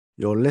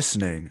You're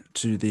listening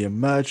to the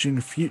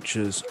Emerging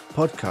Futures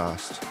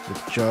podcast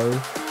with Joe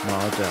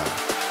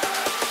Mardell.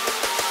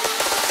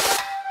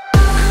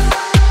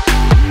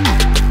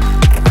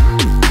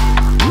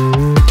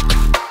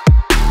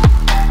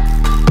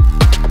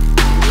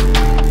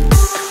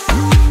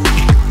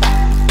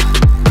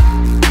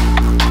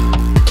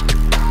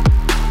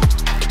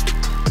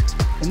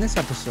 In this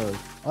episode,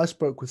 I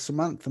spoke with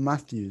Samantha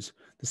Mathews,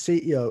 the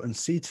CEO and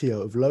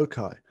CTO of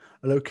LOCI,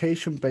 a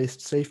location-based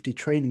safety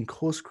training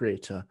course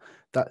creator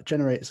that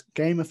generates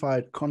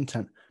gamified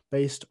content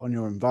based on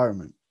your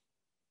environment.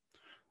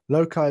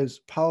 LOCI's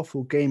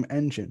powerful game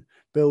engine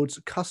builds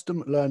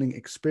custom learning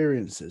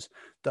experiences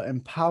that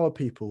empower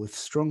people with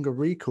stronger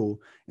recall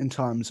in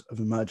times of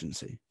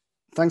emergency.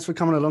 Thanks for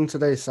coming along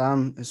today,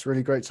 Sam. It's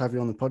really great to have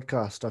you on the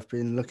podcast. I've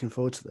been looking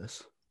forward to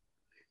this.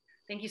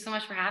 Thank you so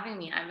much for having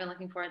me. I've been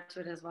looking forward to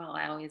it as well.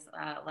 I always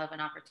love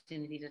an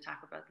opportunity to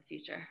talk about the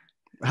future.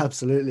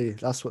 Absolutely.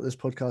 That's what this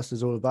podcast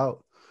is all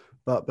about.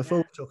 But before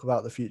we talk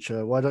about the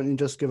future, why don't you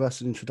just give us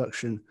an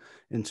introduction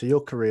into your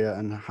career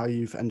and how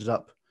you've ended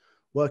up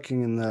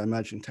working in the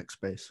emerging tech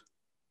space?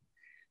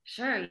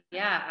 Sure.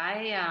 Yeah.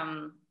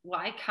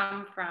 I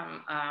come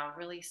from a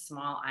really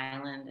small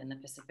island in the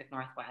Pacific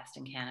Northwest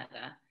in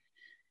Canada.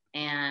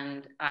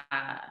 And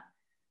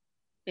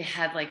it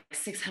had like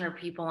 600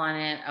 people on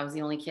it. I was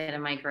the only kid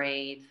in my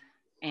grade.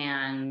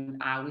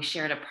 And we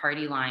shared a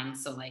party line.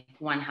 So like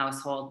one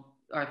household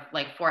or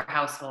like 4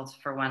 households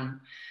for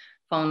one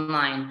phone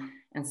line.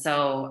 And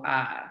so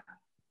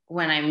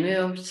when I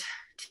moved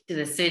to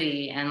the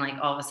city and like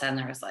all of a sudden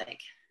there was like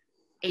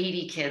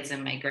 80 kids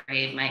in my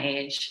grade, my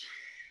age,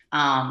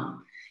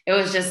 it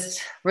was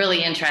just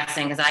really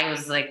interesting because I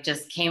was like,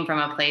 just came from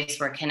a place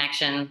where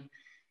connection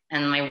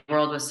and my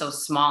world was so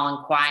small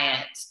and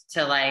quiet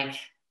to like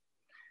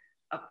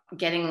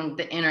getting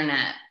the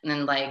internet and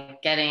then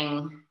like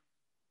getting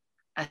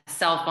a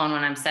cell phone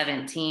when I'm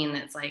 17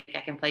 that's like I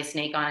can play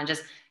Snake on, and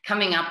just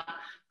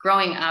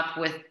growing up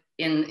with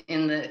in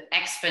the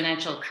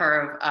exponential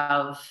curve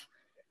of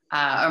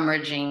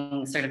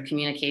emerging sort of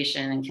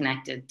communication and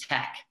connected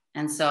tech.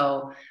 And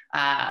so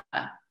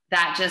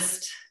that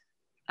just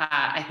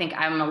I think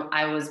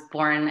I was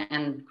born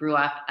and grew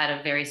up at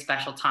a very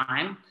special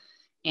time,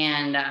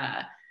 and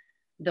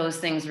those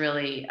things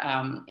really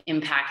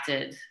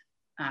impacted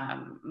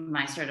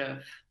my sort of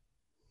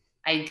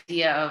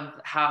idea of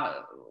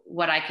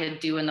what I could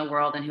do in the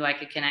world and who I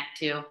could connect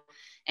to.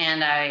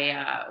 And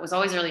I was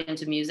always really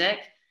into music.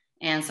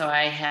 And so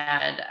I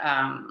had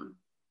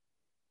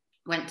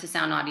went to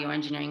sound audio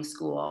engineering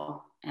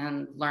school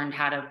and learned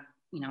how to,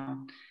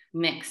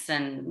 mix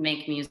and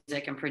make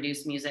music and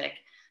produce music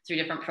through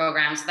different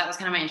programs. So that was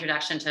kind of my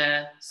introduction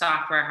to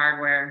software,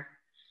 hardware,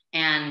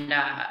 and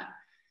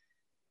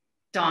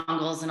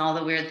dongles and all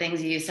the weird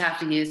things you used to have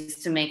to use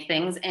to make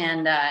things.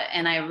 And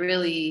I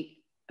really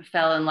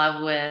fell in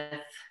love with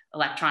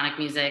electronic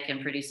music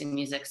and producing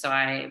music. So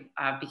I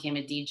became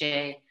a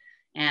DJ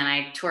and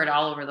I toured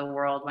all over the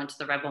world, went to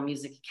the Rebel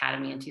Music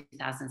Academy in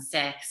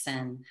 2006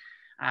 and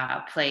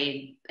had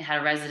a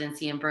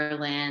residency in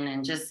Berlin,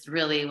 and just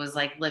really was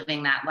like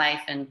living that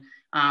life. And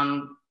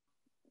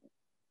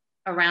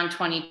around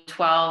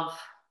 2012,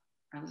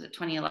 or was it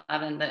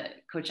 2011, the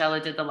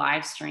Coachella did the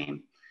live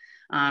stream.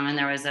 And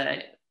there was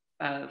a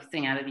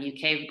thing out of the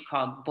UK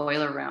called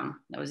Boiler Room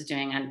that was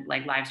doing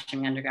like live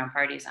streaming underground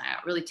parties. And I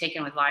got really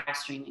taken with live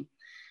streaming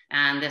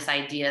and this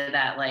idea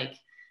that like,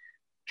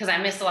 because I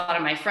missed a lot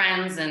of my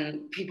friends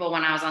and people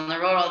when I was on the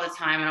road all the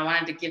time, and I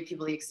wanted to give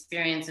people the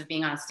experience of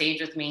being on stage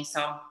with me.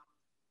 So I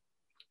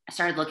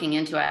started looking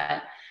into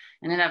it,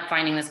 ended up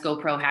finding this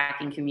GoPro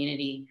hacking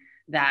community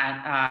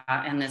that,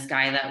 and this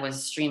guy that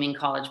was streaming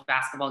college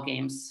basketball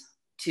games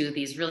to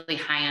these really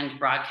high-end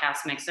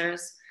broadcast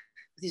mixers,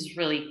 these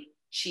really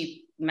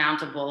cheap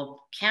mountable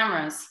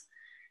cameras.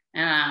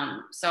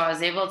 And so I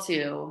was able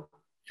to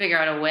figure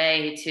out a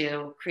way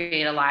to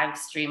create a live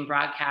stream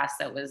broadcast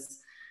that was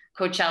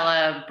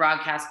Coachella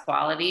broadcast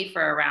quality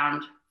for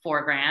around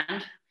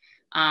 $4,000.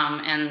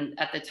 And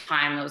at the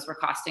time those were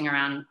costing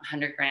around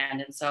 $100,000.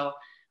 And so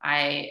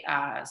I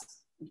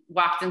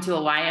walked into a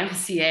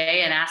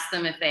YMCA and asked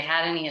them if they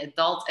had any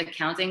adult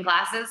accounting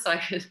classes so I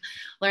could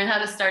learn how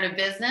to start a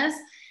business.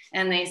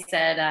 And they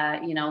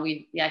said,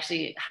 we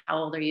actually, how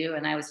old are you?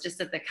 And I was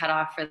just at the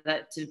cutoff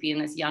to be in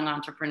this young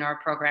entrepreneur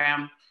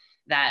program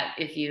that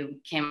if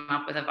you came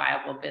up with a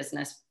viable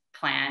business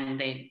plan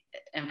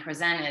and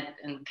presented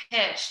and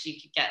pitched,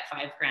 you could get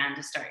 $5,000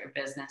 to start your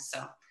business.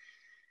 So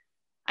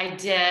I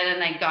did,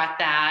 and I got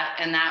that.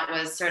 And that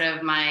was sort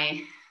of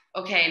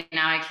okay,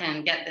 now I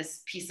can get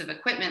this piece of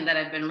equipment that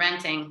I've been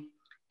renting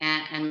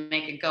and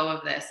make a go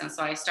of this. And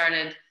so I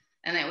started.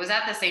 And it was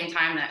at the same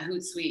time that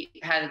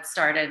Hootsuite had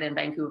started in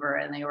Vancouver,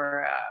 and they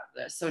were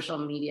the social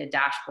media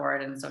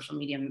dashboard and social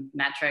media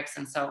metrics.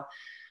 And so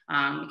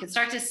you could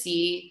start to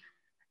see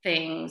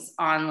things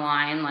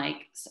online,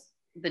 like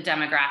the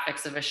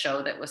demographics of a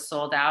show that was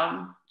sold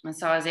out. And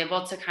so I was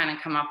able to kind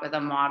of come up with a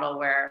model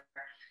where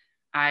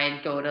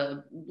I'd go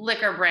to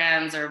liquor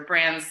brands or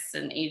brands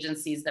and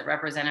agencies that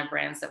represented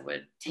brands that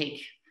would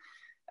take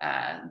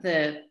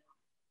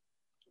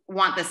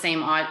want the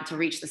same to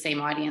reach the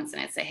same audience.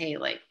 And I'd say, hey,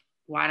 like,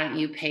 why don't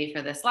you pay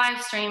for this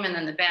live stream? And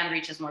then the band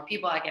reaches more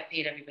people, I get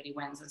paid, everybody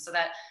wins. And so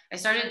that I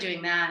started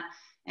doing that.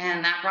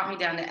 And that brought me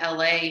down to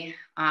LA,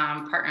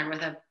 partnered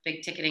with a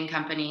big ticketing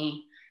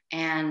company.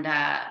 And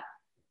I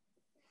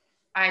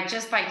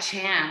just by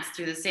chance,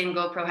 through the same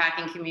GoPro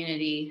hacking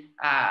community,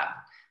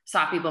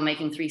 saw people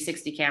making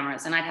 360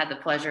 cameras. And I'd had the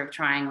pleasure of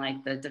trying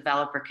like the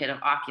developer kit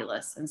of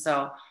Oculus. And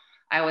so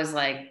I was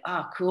like,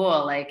 oh,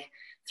 cool. Like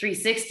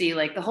 360,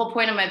 like the whole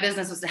point of my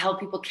business was to help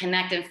people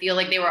connect and feel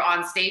like they were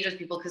on stage with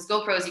people, because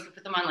GoPros, you could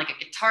put them on like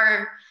a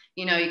guitar,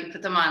 you know, you could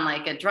put them on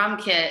like a drum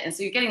kit. And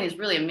so you're getting these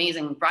really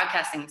amazing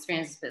broadcasting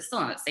experiences, but it's still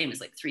not the same as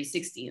like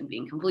 360 and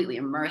being completely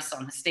immersed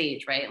on the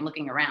stage, right? And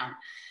looking around.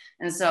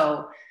 And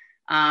so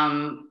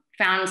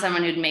found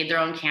someone who'd made their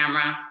own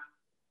camera.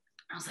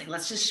 I was like,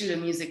 let's just shoot a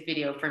music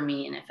video for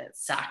me. And if it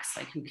sucks,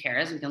 like who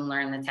cares? We can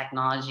learn the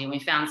technology. And we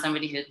found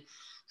somebody who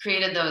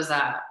created those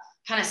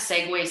kind of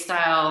Segway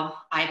style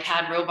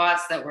iPad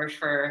robots that were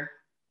for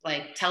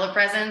like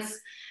telepresence.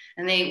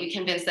 And we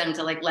convinced them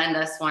to like lend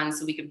us one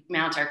so we could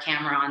mount our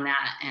camera on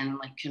that and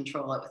like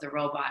control it with a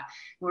robot.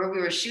 Where we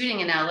were shooting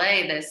in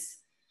LA, this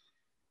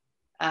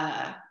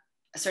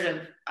sort of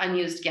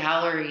unused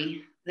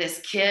gallery, this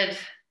kid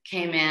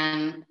came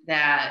in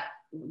that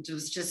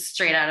was just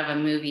straight out of a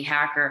movie,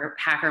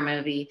 hacker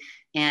movie.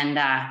 And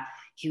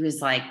he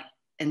was like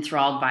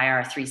enthralled by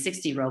our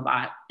 360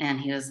 robot. And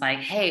he was like,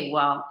 hey,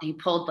 well, he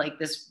pulled like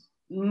this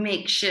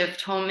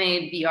makeshift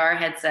homemade VR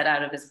headset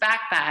out of his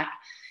backpack.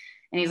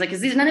 And he's like,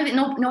 because these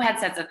no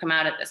headsets have come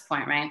out at this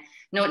point, right?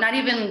 No, not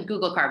even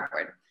Google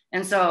Cardboard.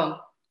 And so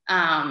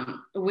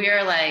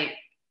we're like,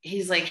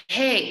 he's like,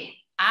 hey,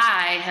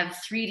 I have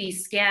 3D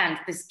scanned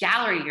this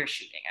gallery you're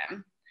shooting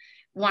in.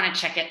 Want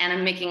to check it? And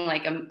I'm making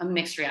like a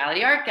mixed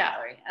reality art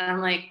gallery. And I'm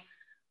like,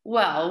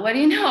 well, what do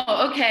you know?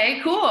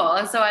 Okay, cool.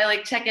 And so I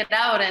like check it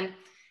out, and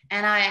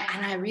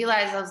I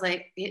realized, I was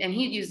like, and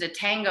he'd used a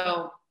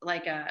Tango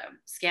like a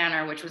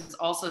scanner, which was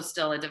also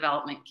still a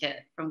development kit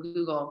from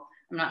Google.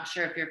 I'm not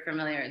sure if you're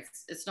familiar.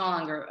 It's no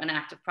longer an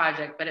active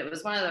project, but it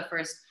was one of the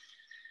first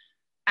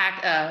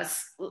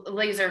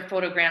laser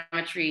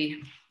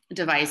photogrammetry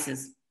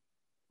devices.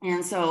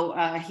 And so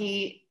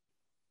he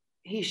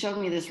showed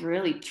me this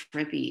really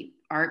trippy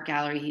art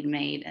gallery he'd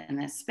made in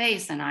this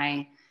space. And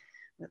I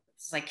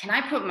was like, can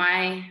I put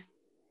my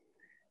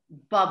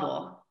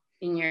bubble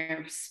in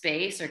your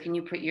space, or can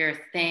you put your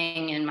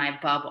thing in my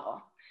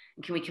bubble?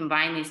 And can we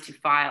combine these two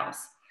files?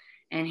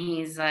 And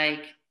he's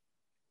like,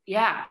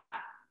 yeah,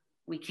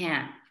 we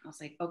can. I was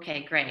like,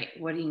 okay, great.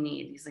 What do you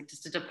need? He's like,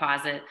 just a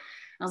deposit.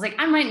 I was like,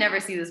 I might never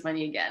see this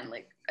money again.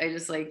 Like, I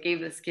just like gave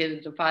this kid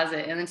a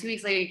deposit. And then 2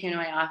 weeks later, he came to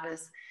my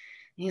office.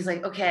 And he's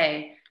like,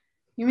 okay,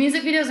 your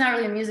music video is not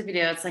really a music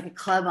video. It's like a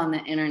club on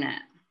the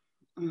internet.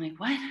 I'm like,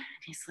 what? And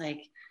he's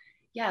like,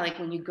 yeah, like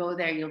when you go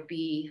there, you'll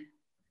be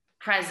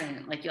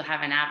present. Like you'll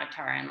have an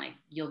avatar and like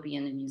you'll be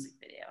in the music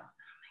video. I'm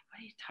like, what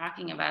are you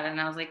talking about? And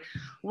I was like,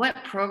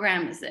 what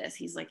program is this?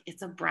 He's like,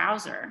 it's a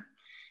browser.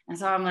 And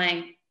so I'm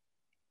like,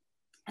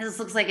 this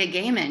looks like a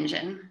game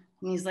engine.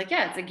 And he's like,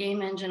 yeah, it's a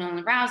game engine on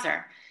the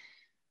browser.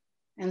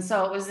 And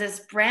so it was this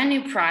brand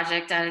new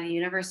project out of the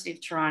University of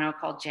Toronto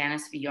called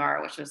Janus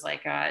VR, which was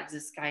like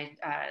this guy,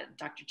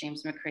 Dr.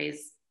 James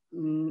McRae's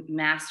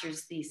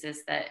master's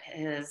thesis that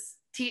his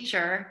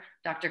teacher,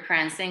 Dr.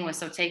 Karan Singh, was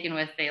so taken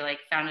with. They like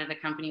founded a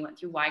company, went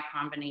through Y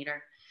Combinator,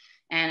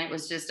 and it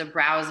was just a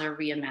browser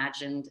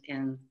reimagined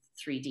in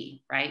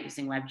 3D, right?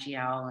 Using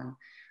WebGL.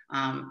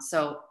 And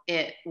so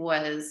it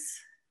was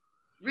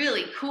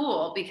really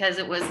cool because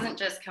it wasn't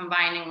just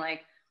combining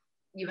like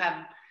you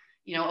have,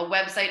 you know, a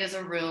website is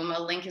a room, a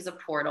link is a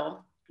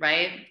portal,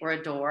 right? Or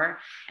a door,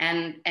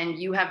 and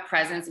you have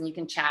presence and you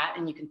can chat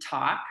and you can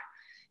talk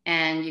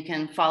and you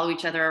can follow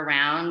each other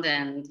around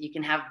and you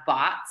can have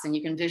bots and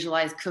you can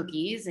visualize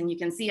cookies and you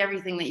can see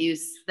everything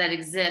that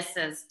exists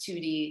as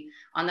 2D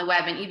on the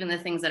web, and even the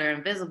things that are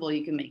invisible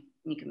you can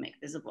make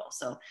visible.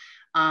 So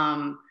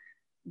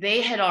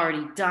they had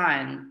already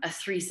done a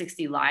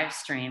 360 live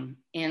stream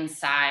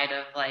inside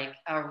of like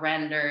a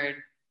rendered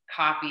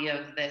copy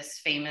of this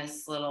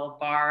famous little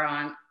bar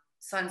on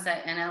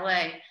Sunset in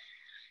LA.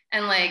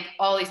 And like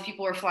all these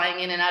people were flying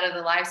in and out of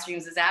the live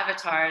streams as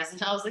avatars.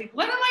 And I was like,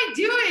 what am I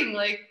doing?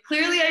 Like,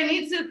 clearly I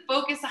need to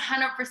focus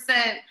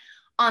 100%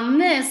 on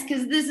this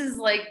because this is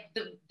like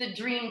the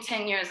dream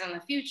 10 years in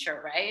the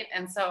future, right?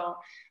 And so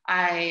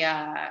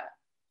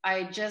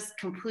I just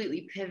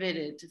completely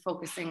pivoted to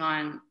focusing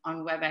on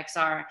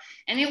WebXR.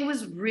 And it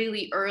was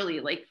really early,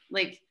 like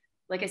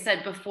I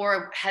said,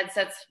 before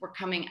headsets were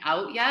coming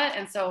out yet.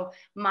 And so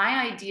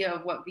my idea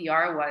of what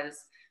VR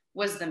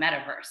was the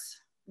metaverse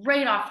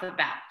right off the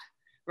bat,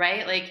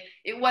 right? Like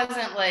it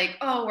wasn't like,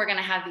 oh, we're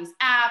gonna have these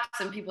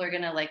apps and people are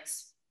gonna like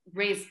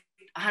raise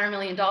 $100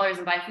 million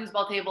and buy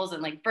foosball tables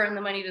and like burn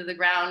the money to the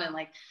ground and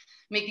like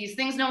make these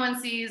things no one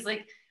sees.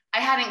 Like I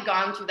hadn't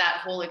gone through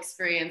that whole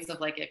experience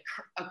of like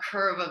a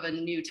curve of a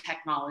new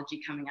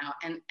technology coming out.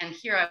 And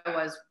here I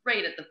was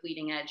right at the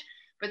bleeding edge.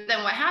 But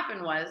then what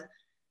happened was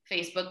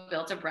Facebook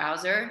built a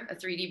browser, a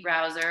 3D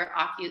browser,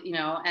 you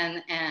know,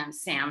 and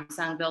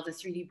Samsung built a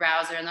 3D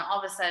browser. And then all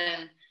of a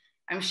sudden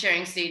I'm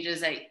sharing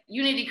stages at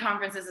Unity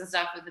conferences and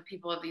stuff with the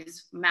people of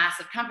these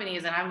massive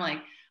companies. And I'm like,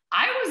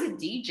 I was a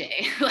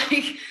DJ.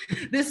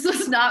 Like, this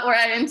was not where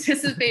I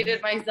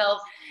anticipated myself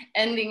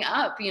ending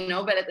up, you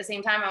know, but at the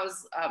same time I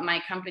was,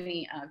 my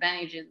company, Van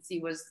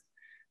Agency, was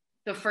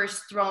the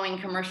first throwing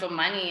commercial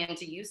money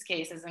into use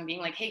cases and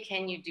being like, hey,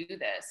 can you do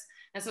this?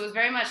 And so it was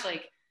very much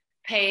like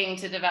paying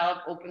to develop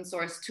open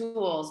source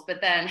tools, but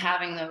then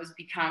having those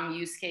become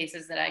use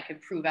cases that I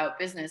could prove out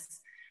business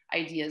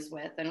ideas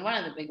with. And one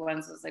of the big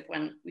ones was like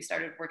when we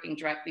started working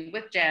directly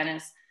with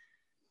Janice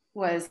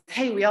was,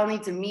 hey, we all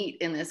need to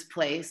meet in this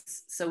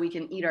place so we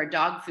can eat our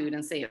dog food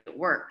and say it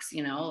works,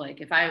 you know,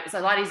 like it's a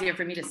lot easier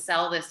for me to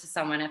sell this to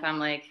someone if I'm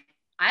like,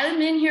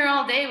 I'm in here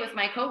all day with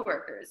my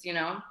coworkers, you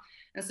know?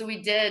 And so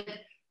we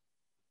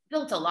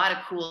built a lot of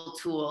cool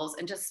tools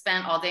and just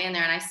spent all day in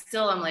there. And I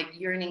still am like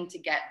yearning to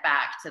get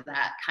back to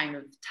that kind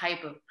of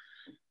type of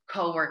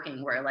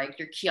co-working where like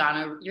you're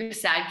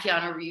sad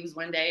Keanu Reeves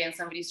one day and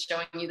somebody's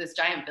showing you this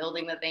giant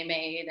building that they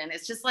made. And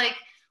it's just like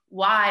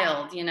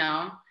wild, you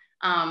know?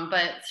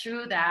 But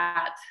through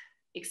that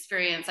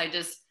experience, I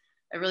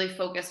really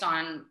focused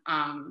on,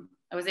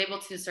 I was able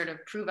to sort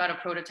of prove out a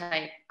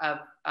prototype of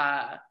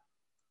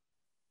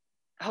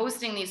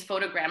hosting these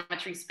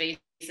photogrammetry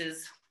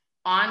spaces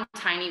on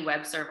tiny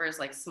web servers,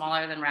 like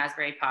smaller than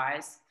Raspberry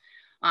Pis,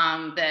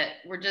 that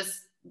were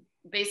just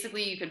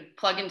basically you could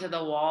plug into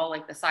the wall,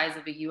 like the size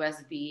of a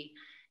USB,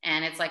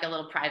 and it's like a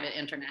little private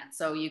internet.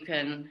 So you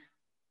can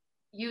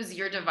use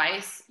your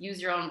device,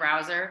 use your own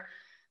browser,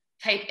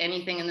 type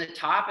anything in the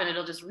top, and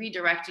it'll just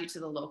redirect you to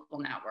the local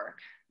network.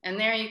 And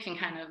there you can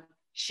kind of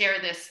share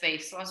this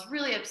space. So I was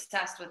really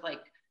obsessed with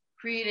like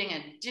creating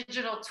a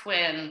digital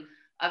twin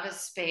of a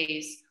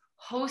space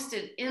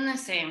hosted in the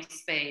same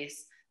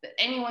space that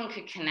anyone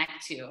could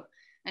connect to.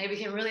 And I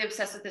became really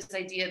obsessed with this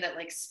idea that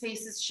like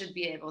spaces should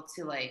be able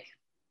to like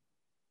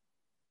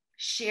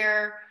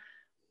share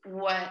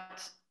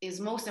what is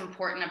most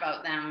important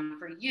about them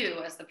for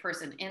you as the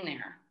person in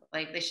there.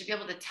 Like they should be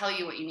able to tell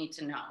you what you need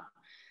to know.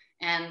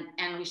 And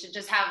we should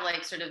just have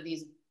like sort of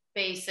these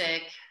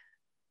basic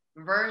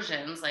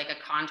versions, like a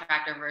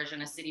contractor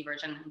version, a city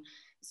version. And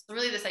so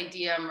really this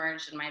idea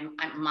emerged in my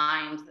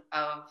mind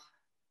of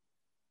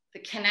the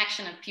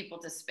connection of people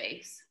to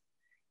space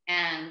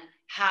and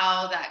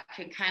how that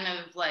could kind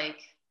of like,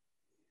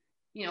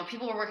 you know,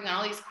 people were working on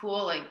all these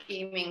cool like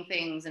gaming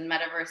things and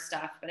metaverse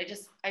stuff, but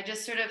I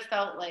just sort of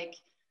felt like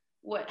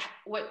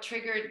what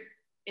triggered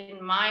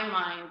in my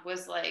mind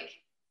was like,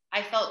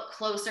 I felt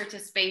closer to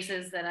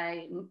spaces that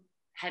I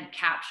had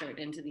captured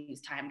into these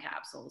time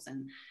capsules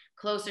and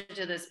closer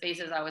to the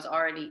spaces I was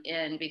already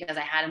in because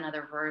I had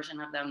another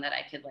version of them that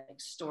I could like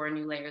store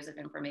new layers of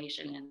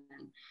information in.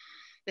 And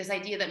this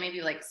idea that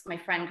maybe like my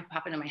friend could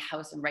pop into my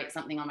house and write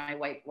something on my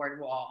whiteboard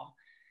wall,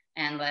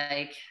 and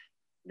like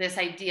this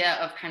idea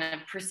of kind of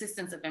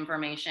persistence of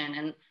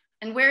information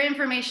and where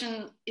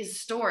information is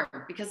stored,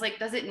 because like,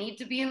 does it need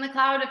to be in the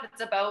cloud if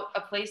it's about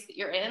a place that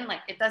you're in?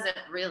 Like it doesn't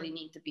really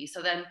need to be.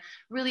 So then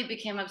really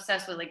became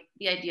obsessed with like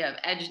the idea of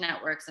edge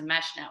networks and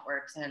mesh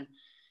networks and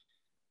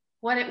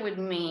what it would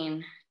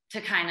mean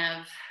to kind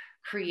of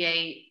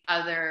create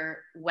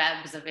other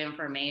webs of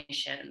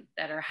information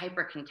that are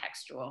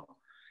hyper-contextual.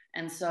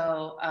 And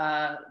so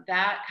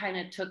that kind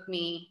of took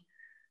me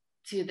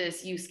to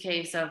this use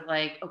case of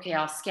like, okay,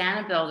 I'll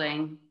scan a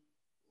building,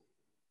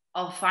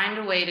 I'll find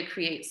a way to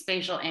create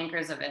spatial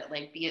anchors of it,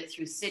 like be it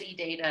through city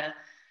data,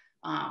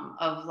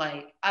 of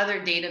like other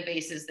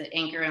databases that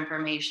anchor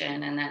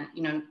information. And then,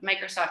 you know,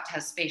 Microsoft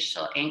has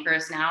spatial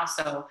anchors now.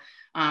 So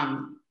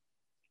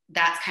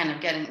that's kind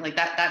of getting like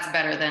that's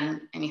better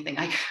than anything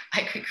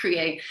I could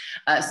create.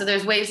 So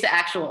there's ways to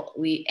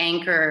actually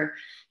anchor,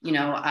 you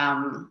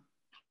know,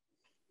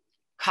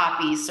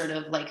 copies, sort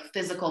of like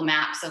physical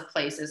maps of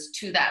places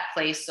to that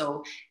place.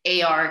 So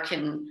AR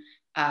can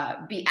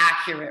be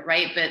accurate,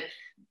 right? But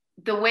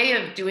the way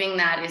of doing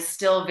that is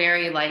still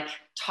very like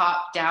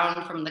top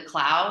down from the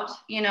cloud,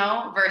 you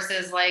know,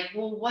 versus like,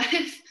 well, what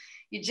if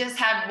you just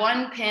had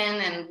one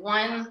pin and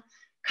one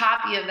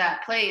copy of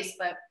that place?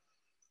 But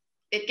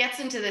it gets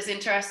into this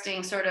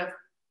interesting sort of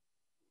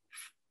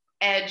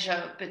edge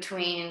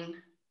between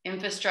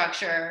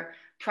infrastructure,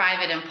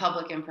 private and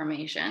public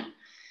information.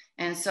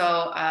 And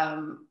so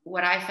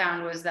what I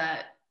found was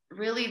that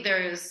really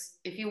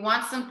if you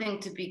want something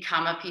to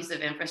become a piece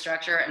of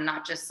infrastructure and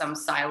not just some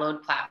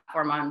siloed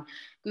platform on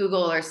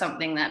Google or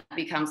something that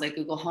becomes like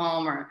Google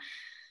Home or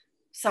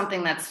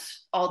something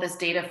that's all this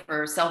data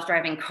for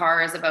self-driving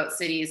cars about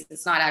cities,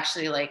 it's not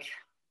actually like,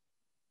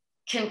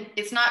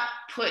 it's not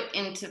put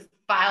into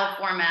file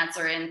formats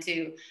or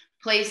into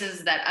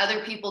places that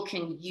other people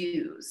can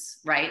use,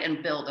 right,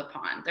 and build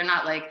upon. They're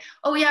not like,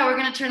 oh yeah, we're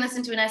gonna turn this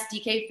into an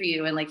SDK for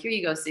you and like, here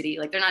you go, city.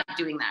 Like they're not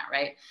doing that,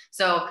 right?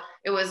 So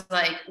it was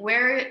like,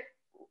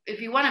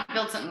 if you wanna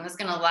build something that's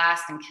gonna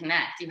last and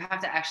connect, you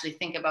have to actually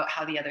think about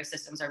how the other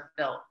systems are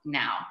built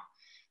now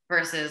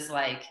versus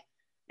like,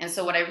 And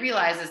so what I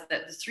realized is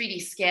that the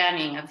 3D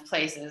scanning of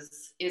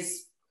places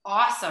is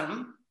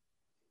awesome,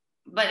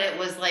 but it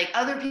was like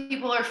other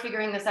people are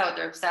figuring this out.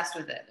 They're obsessed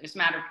with it. There's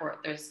Matterport,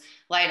 there's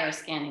LiDAR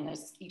scanning,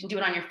 you can do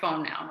it on your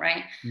phone now,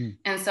 right?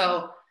 And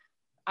so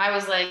I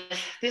was like,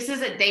 this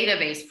is a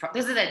database,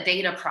 this is a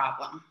data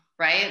problem,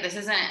 right? This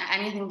isn't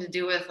anything to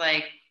do with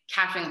like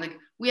capturing, like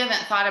we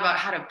haven't thought about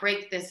how to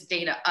break this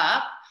data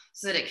up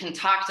so that it can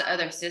talk to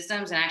other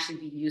systems and actually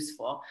be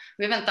useful.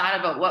 We haven't thought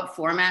about what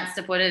formats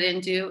to put it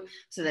into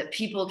so that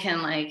people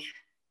can like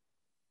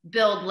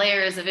build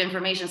layers of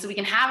information so we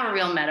can have a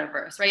real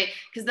metaverse, right?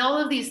 Because all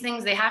of these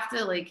things, they have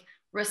to like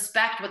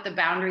respect what the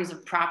boundaries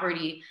of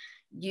property,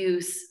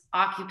 use,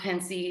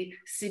 occupancy,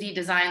 city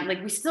design,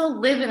 like we still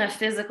live in a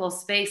physical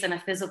space and a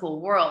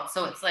physical world.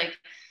 So it's like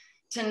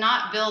to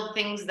not build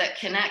things that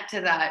connect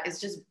to that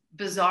is just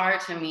bizarre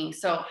to me.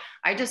 So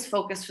I just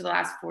focused for the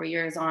last 4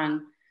 years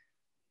on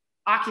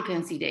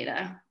occupancy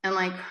data and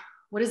like,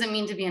 what does it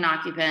mean to be an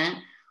occupant?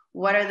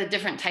 What are the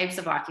different types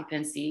of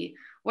occupancy?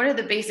 What are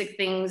the basic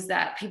things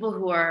that people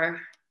who are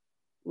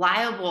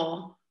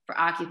liable for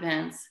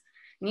occupants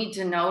need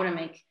to know to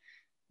make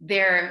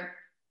their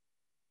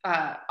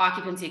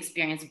occupancy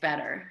experience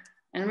better?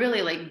 And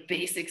really like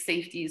basic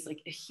safety is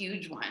like a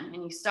huge one.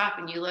 And you stop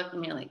and you look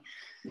and you're like,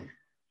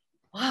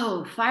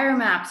 whoa, fire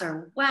maps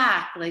are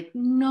whack. Like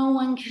no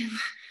one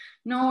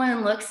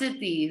looks at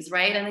these,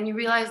 right? And then you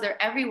realize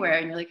they're everywhere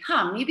and you're like,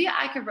 maybe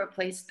I could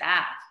replace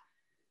that,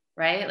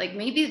 right? Like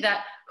maybe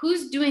that,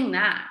 who's doing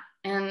that?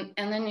 And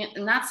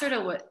that's sort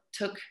of what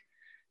took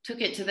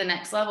it to the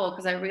next level,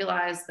 because I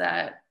realized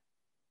that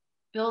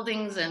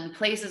buildings and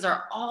places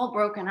are all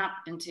broken up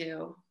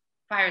into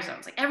fire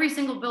zones. Like every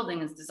single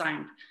building is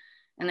designed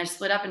and they're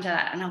split up into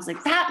that. And I was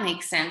like, that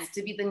makes sense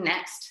to be the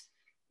next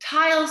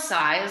tile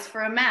size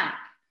for a map,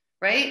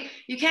 right?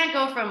 You can't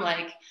go from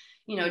like,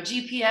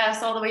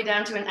 GPS all the way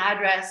down to an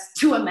address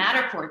to a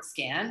Matterport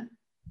scan.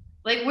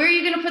 Like, where are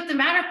you going to put the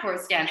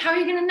Matterport scan? How are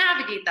you going to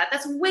navigate that?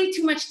 That's way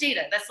too much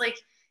data. That's like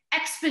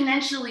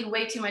exponentially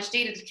way too much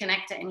data to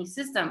connect to any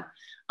system.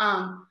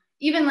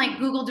 Even like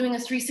Google doing a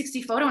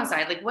 360 photo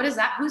inside, like what is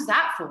that? Who's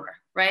that for,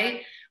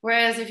 right?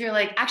 Whereas if you're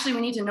like, actually,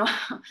 we need to know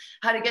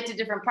how to get to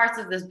different parts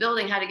of this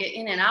building, how to get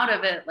in and out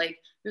of it. Like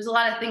there's a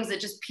lot of things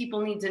that just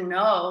people need to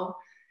know.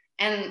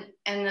 And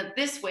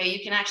this way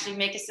you can actually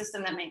make a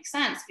system that makes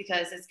sense,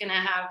 because it's gonna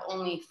have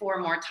only 4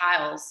 more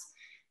tiles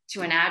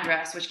to an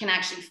address, which can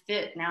actually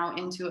fit now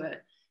into a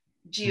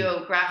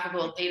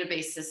geographical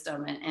database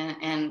system,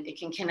 and it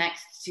can connect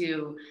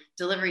to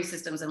delivery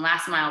systems and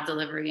last mile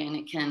delivery, and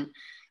it can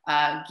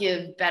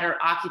give better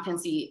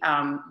occupancy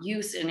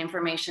use and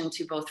information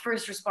to both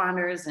first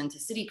responders and to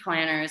city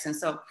planners. And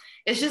so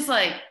it's just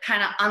like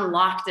kind of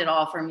unlocked it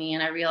all for me.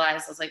 And I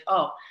realized, I was like,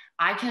 oh,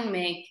 I can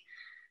make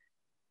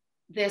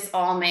this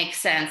all make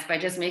sense by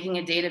just making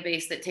a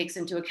database that takes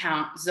into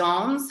account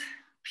zones,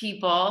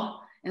 people,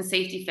 and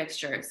safety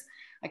fixtures.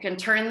 I can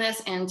turn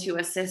this into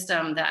a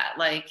system that,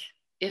 like,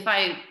 if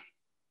I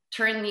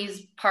turn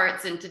these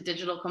parts into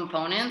digital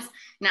components,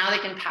 now they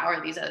can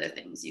power these other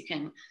things. You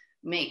can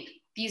make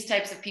these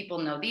types of people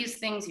know these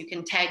things. You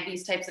can tag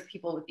these types of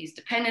people with these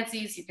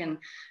dependencies. You can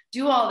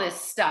do all this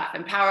stuff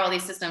and power all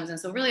these systems. And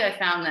so really I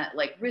found that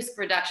like risk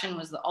reduction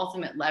was the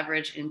ultimate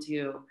leverage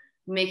into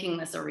making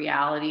this a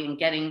reality and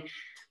getting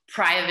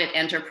private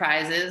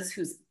enterprises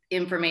whose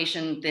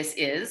information this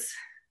is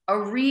a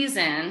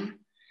reason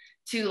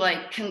to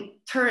like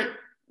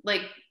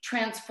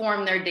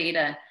transform their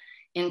data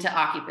into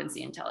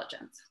occupancy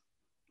intelligence.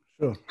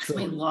 Sure. That's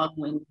my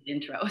long-winded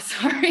intro,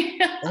 sorry.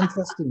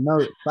 Interesting.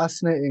 No,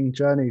 fascinating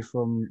journey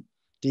from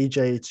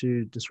DJ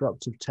to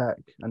disruptive tech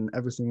and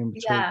everything in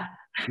between. Yeah.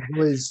 You've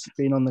always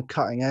been on the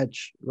cutting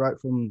edge right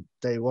from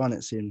day one,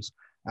 it seems,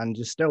 and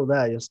you're still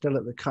there. You're still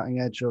at the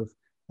cutting edge of,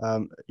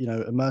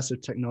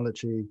 immersive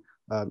technology,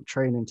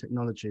 training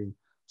technology.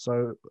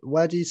 So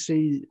where do you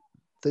see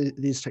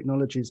these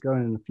technologies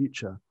going in the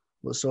future?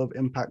 What sort of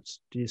impact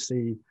do you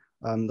see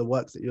the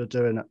work that you're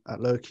doing at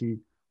LOCI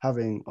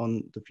having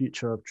on the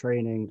future of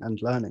training and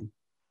learning?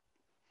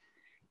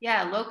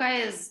 Yeah,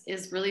 LOCI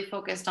is really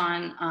focused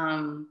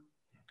on,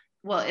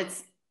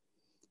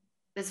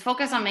 it's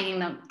focused on making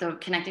the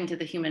connecting to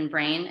the human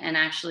brain and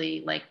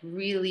actually like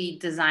really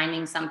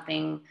designing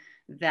something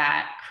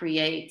that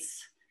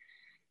creates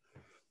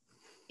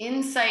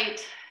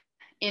insight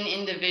in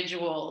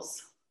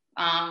individuals,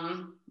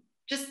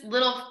 just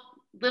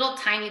little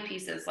tiny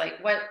pieces.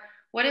 Like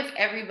what if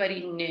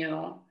everybody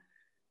knew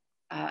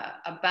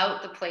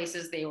about the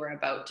places they were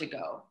about to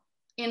go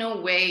in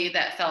a way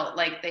that felt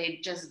like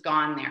they'd just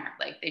gone there,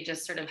 like they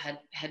just sort of had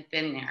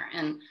been there.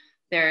 And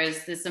there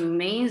is this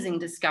amazing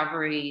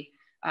discovery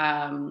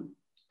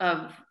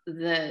of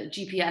the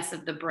GPS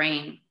of the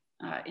brain.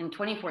 In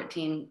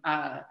 2014,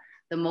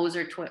 the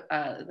Mosers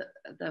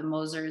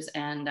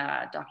and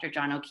Dr.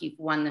 John O'Keefe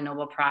won the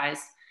Nobel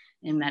Prize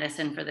in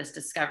medicine for this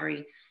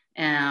discovery.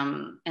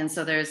 And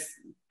so there's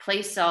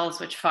place cells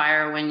which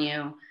fire when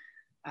you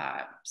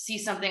see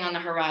something on the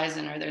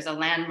horizon or there's a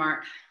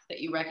landmark that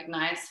you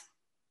recognize.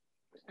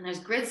 And there's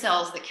grid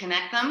cells that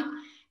connect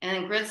them And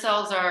then grid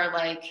cells are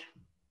like,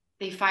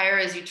 they fire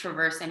as you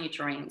traverse any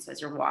terrain, so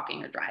as you're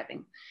walking or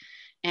driving.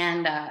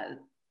 And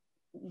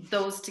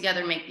those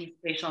together make these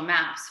spatial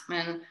maps.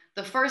 And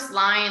the first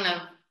line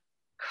of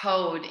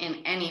code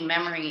in any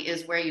memory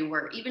is where you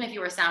were, even if you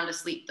were sound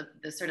asleep,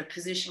 the sort of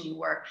position you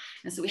were.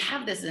 And so we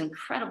have this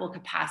incredible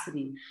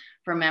capacity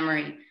for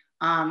memory.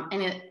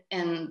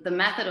 And the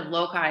method of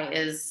LOCI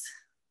is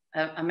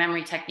a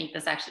memory technique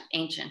that's actually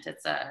ancient.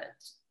 It's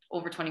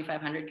over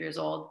 2,500 years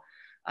old.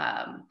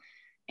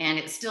 And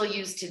it's still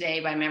used today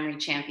by memory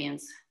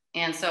champions.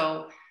 And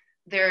so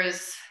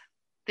there's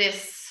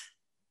this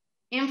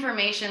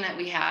information that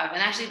we have,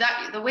 and actually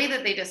the way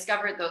that they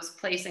discovered those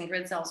place and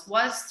grid cells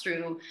was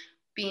through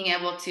being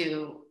able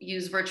to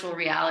use virtual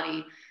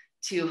reality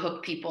to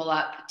hook people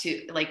up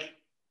to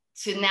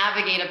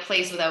navigate a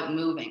place without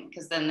moving,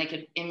 because then they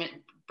could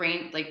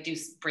do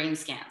brain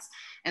scans.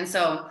 And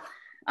so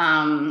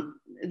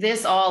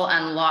this all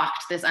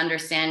unlocked this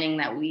understanding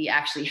that we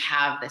actually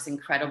have this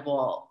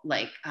incredible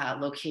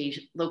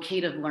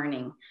locative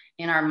learning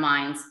in our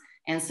minds.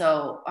 And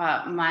so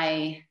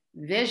my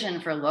vision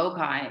for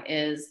LOCI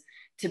is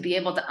to be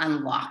able to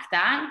unlock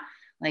that.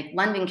 Like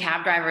London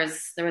cab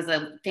drivers, there was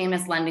a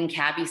famous London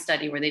cabbie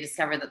study where they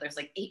discovered that there's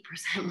like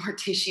 8% more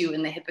tissue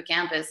in the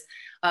hippocampus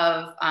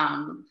of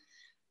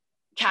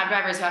cab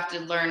drivers who have to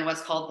learn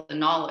what's called the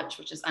knowledge,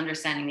 which is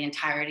understanding the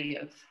entirety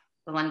of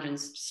the London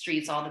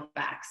streets, all the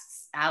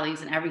backs,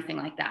 alleys, and everything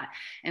like that.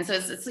 And so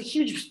it's a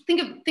huge,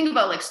 think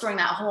about like storing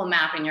that whole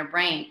map in your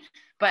brain.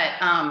 But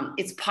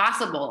it's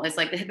possible. It's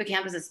like the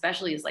hippocampus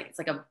especially is like, it's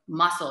like a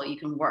muscle you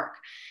can work.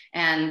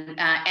 And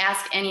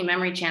ask any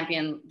memory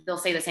champion, they'll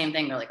say the same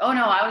thing. They're like, oh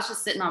no, I was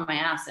just sitting on my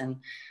ass and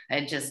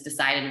I just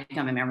decided to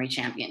become a memory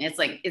champion. It's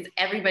like,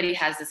 everybody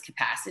has this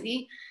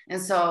capacity.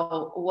 And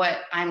so what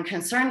I'm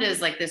concerned is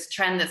like this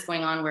trend that's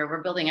going on where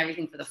we're building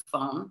everything for the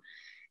phone.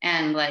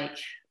 And like,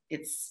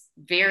 it's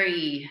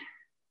very,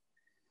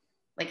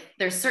 like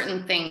there's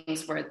certain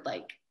things where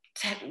like,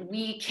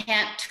 we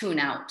can't tune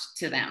out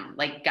to them,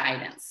 like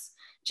guidance.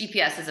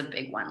 GPS is a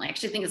big one. I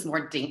actually think it's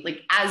more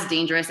as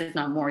dangerous, if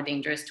not more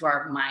dangerous to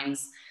our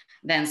minds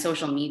than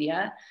social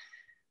media,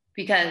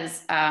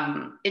 because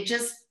it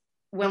just,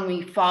 when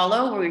we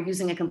follow, we're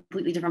using a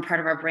completely different part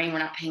of our brain. We're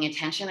not paying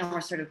attention, and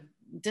we're sort of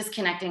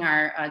disorienting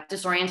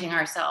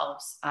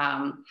ourselves,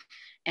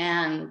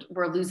 and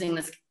we're losing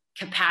this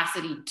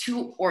capacity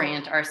to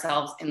orient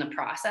ourselves in the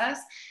process.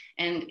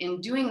 And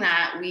in doing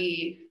that,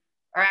 we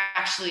are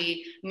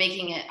actually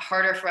making it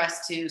harder for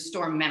us to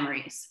store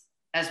memories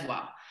as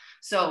well.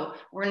 So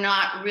we're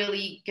not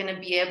really going to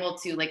be able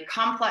to, like,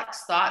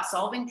 complex thought,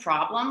 solving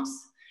problems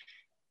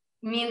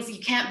means you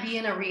can't be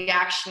in a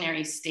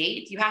reactionary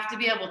state. You have to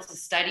be able to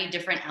study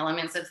different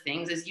elements of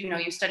things. As you know,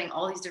 you're studying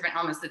all these different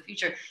elements of the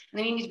future, and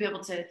then you need to be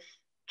able to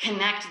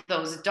connect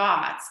those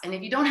dots. And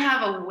if you don't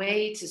have a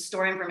way to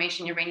store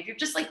information in your brain, if you're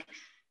just like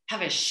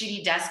have a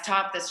shitty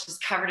desktop that's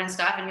just covered in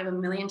stuff and you have a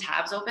million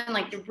tabs open,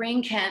 like your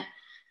brain can't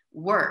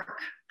work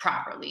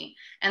properly.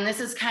 And this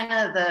is kind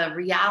of the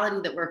reality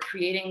that we're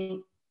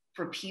creating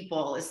for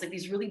people. It's like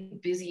these really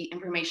busy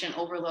information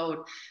overload,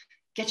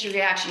 get your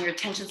reaction, your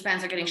attention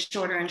spans are getting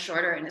shorter and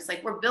shorter. And it's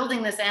like, we're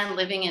building this and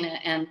living in it.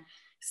 And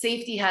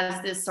safety has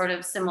this sort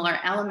of similar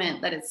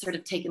element, that it's sort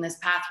of taken this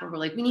path where we're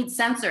like, we need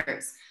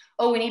sensors.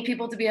 Oh, we need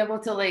people to be able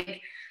to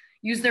like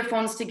use their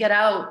phones to get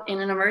out in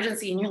an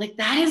emergency. And you're like,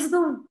 that's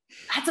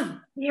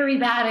a very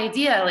bad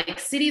idea. Like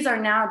cities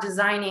are now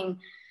designing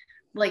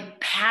like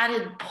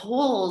padded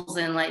poles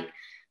and like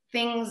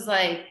things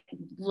like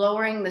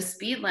lowering the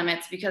speed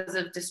limits because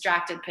of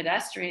distracted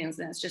pedestrians.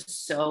 And it's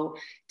just so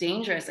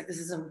dangerous. Like this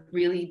is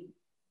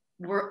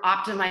we're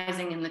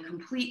optimizing in the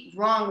complete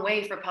wrong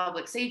way for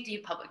public safety,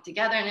 public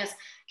togetherness,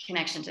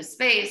 connection to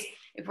space,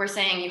 if we're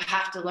saying you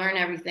have to learn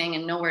everything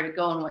and know where to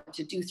go and what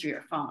to do through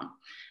your phone.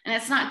 And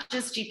it's not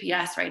just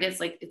GPS, right? It's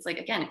like,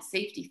 again, it's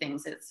safety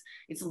things,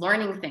 it's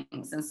learning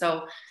things. And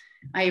so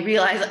I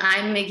realize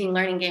I'm making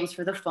learning games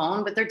for the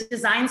phone, but they're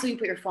designed so you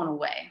put your phone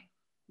away.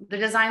 They're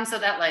designed so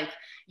that like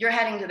you're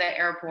heading to the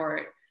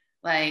airport,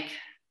 like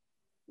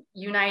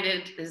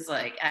United is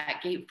like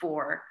at gate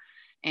 4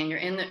 and you're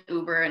in the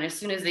Uber, and as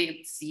soon as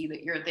they see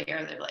that you're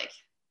there, they're like,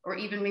 or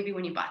even maybe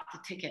when you bought the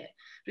ticket,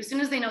 but as soon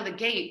as they know the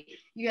gate,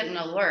 you get an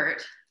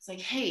alert. It's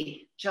like,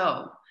 hey,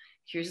 Joe,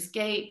 here's this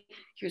gate,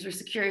 here's where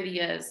security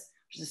is,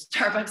 there's a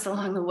Starbucks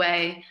along the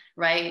way,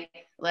 right?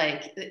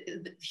 Like,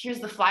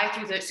 here's the fly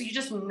through there. So you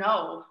just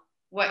know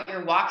what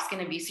your walk's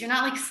gonna be. So you're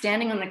not like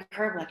standing on the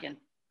curb like an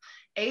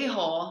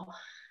a-hole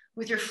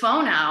with your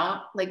phone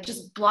out, like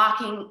just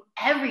blocking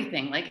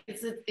everything. Like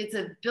it's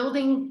a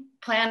building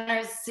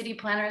planners, city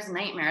planners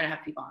nightmare to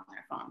have people on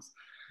their phones.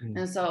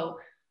 And so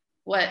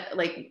what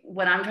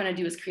I'm trying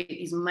to do is create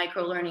these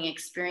micro learning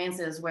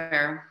experiences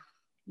where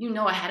you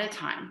know ahead of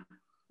time.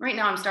 Right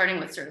now I'm starting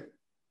with sort of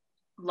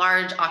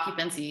large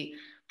occupancy,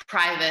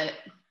 privately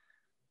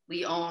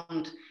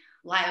owned,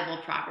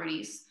 liable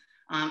properties,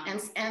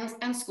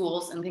 and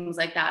schools and things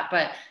like that.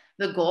 But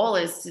the goal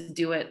is to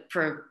do it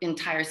for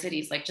entire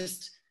cities, like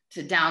just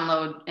to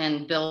download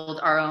and build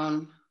our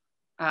own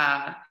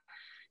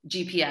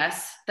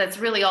GPS that's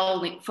really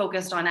all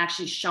focused on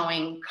actually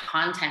showing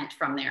content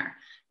from there,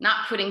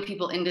 not putting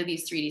people into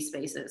these 3D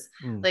spaces.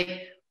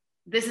 Like,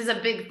 this is a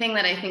big thing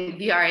that I think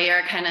VR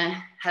AR kind of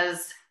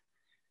has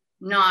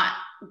not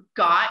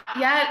got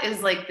yet,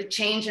 is like the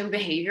change in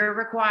behavior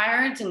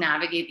required to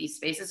navigate these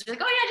spaces. You're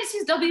like, oh yeah, just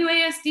use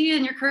WASD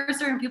and your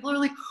cursor, and people are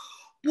like,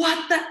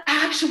 what the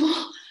actual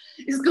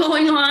is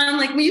going on?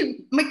 Like,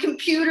 my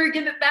computer,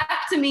 give it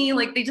back to me.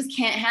 Like, they just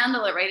can't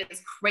handle it, right?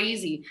 It's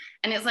crazy.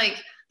 And it's like,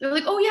 they're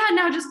like, oh yeah,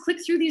 now just click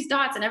through these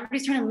dots, and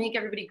everybody's trying to make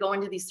everybody go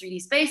into these 3D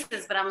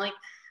spaces. But I'm like,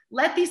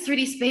 let these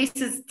 3D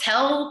spaces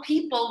tell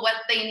people what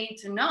they need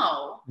to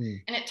know.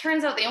 And it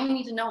turns out they only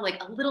need to know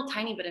like a little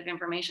tiny bit of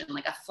information,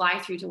 like a fly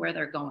through to where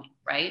they're going,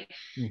 right?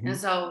 And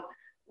so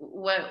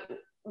what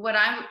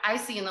I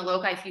see in the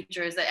LOCI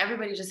future is that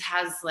everybody just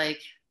has like,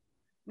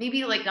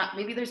 maybe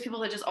there's people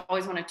that just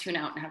always want to tune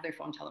out and have their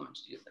phone tell them what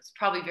to do. That's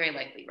probably very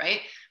likely, right?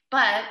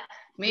 But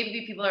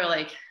maybe people are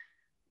like,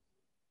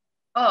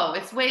 oh,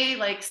 it's way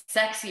like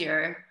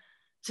sexier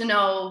to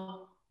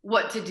know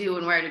what to do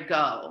and where to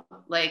go.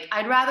 Like,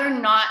 I'd rather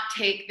not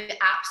take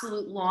the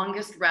absolute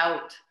longest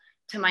route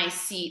to my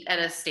seat at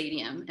a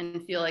stadium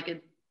and feel like an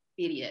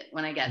idiot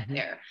when I get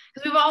there.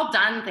 Because we've all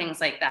done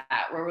things like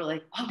that where we're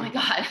like, oh my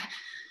God,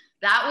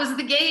 that was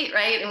the gate,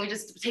 right? And we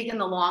just taken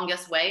the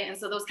longest way. And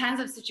so those kinds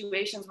of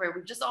situations where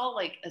we've just all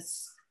like,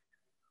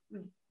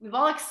 we've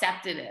all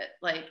accepted it.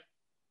 Like,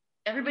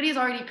 everybody's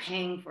already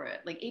paying for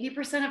it. Like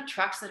 80% of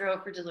trucks that are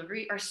out for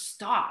delivery are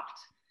stopped.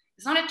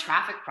 It's not a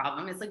traffic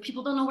problem. It's like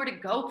people don't know where to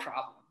go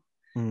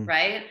problem,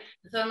 right?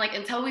 So I'm like,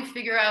 until we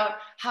figure out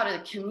how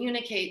to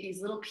communicate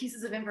these little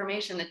pieces of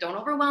information that don't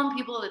overwhelm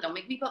people, that don't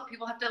make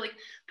people have to like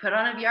put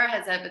on a VR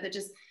headset, but that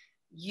just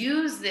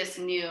use this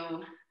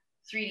new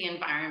 3D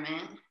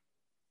environment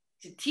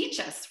to teach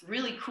us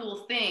really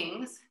cool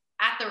things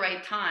at the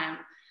right time,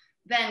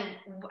 then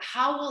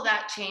how will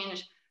that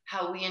change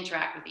how we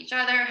interact with each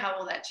other? How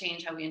will that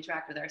change how we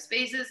interact with our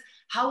spaces?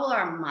 How will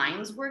our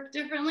minds work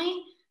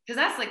differently? Because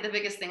that's like the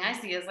biggest thing I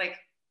see is like,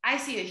 I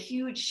see a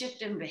huge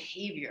shift in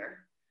behavior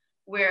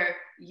where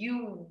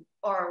you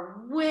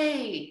are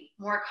way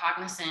more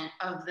cognizant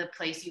of the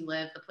place you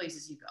live, the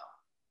places you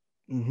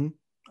go.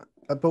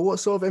 But what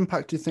sort of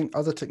impact do you think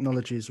other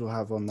technologies will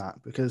have on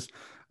that? Because,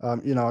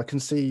 you know, I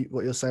can see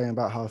what you're saying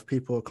about how if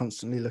people are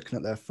constantly looking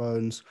at their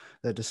phones,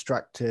 they're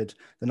distracted,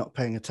 they're not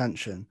paying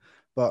attention.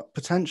 But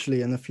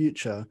potentially in the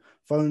future,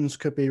 phones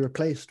could be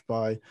replaced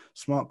by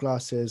smart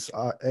glasses,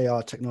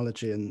 AR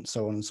technology, and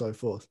so on and so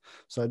forth.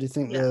 So do you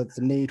think the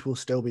need will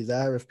still be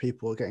there if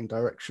people are getting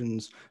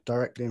directions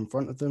directly in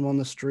front of them on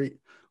the street?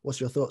 What's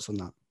your thoughts on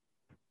that?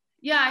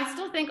 Yeah, I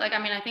still think like, I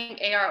mean, I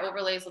think AR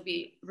overlays will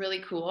be really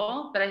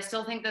cool, but I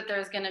still think that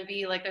there's going to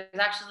be like, there's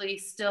actually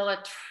still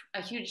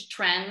a huge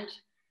trend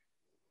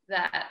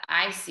that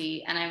I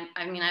see. And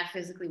I mean, I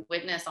physically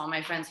witnessed all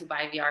my friends who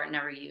buy VR and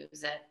never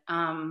use it.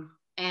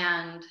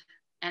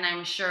 And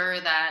I'm sure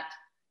that,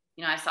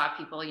 you know, I saw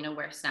people, you know,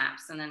 wear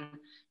snaps and then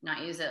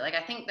not use it. Like,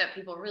 I think that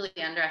people really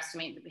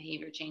underestimate the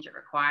behavior change it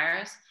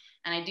requires.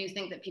 And I do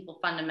think that people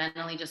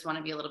fundamentally just want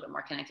to be a little bit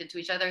more connected to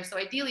each other. So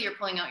ideally you're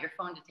pulling out your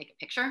phone to take a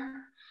picture,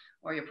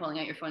 or you're pulling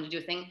out your phone to do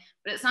a thing,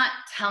 but it's not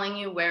telling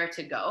you where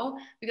to go,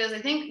 because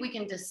I think we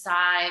can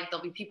decide,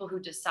 there'll be people who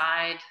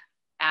decide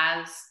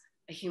as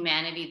a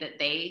humanity that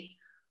they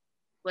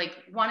like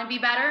want to be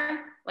better.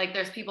 Like,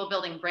 there's people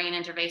building brain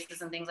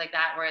interfaces and things like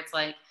that, where it's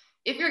like,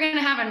 if you're going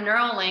to have a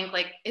neural link,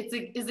 like, is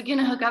it going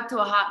to hook up to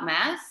a hot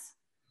mess?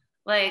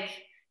 Like,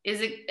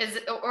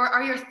 or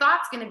are your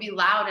thoughts going to be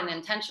loud and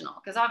intentional?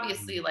 Because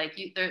obviously, like,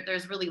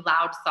 there's really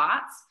loud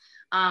thoughts,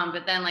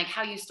 but then like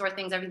how you store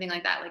things, everything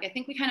like that. Like, I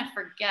think we kind of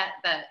forget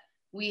that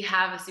we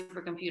have a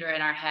supercomputer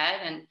in our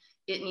head, and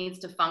it needs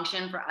to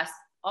function for us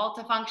all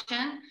to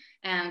function.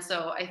 And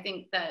so I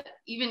think that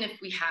even if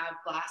we have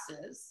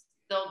glasses,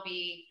 there'll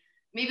be,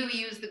 maybe we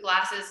use the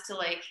glasses to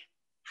like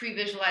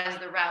pre-visualize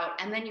the route,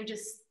 and then you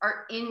just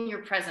are in your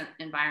present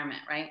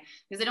environment, right?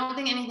 Because I don't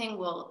think anything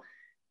will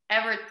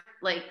ever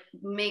like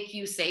make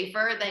you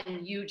safer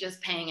than you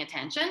just paying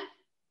attention,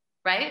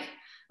 right?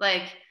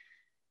 Like,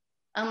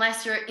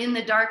 unless you're in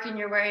the dark and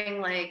you're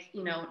wearing like,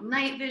 you know,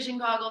 night vision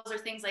goggles or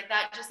things like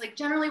that, just like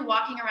generally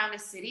walking around a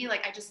city,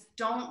 like, I just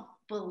don't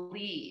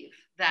believe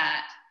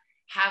that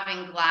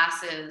having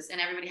glasses and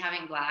everybody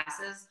having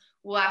glasses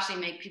will actually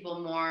make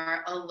people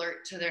more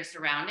alert to their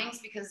surroundings.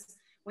 Because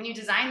when you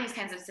design these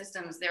kinds of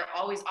systems, they're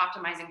always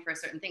optimizing for a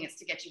certain thing. It's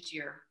to get you to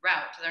your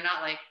route. So they're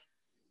not like,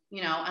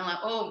 you know, and like,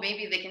 oh,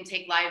 maybe they can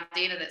take live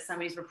data that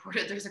somebody's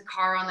reported there's a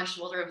car on the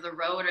shoulder of the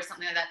road or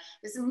something like that.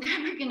 This is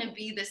never going to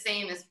be the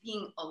same as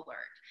being alert.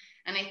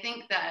 And I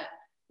think that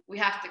we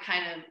have to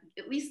kind of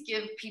at least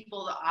give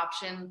people the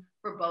option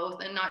for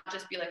both, and not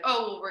just be like,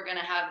 oh, well, we're going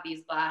to have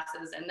these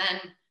glasses and then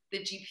the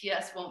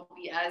GPS won't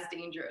be as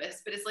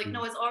dangerous. But it's like,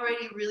 no, it's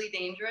already really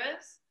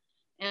dangerous.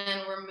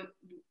 And we're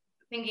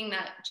thinking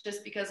that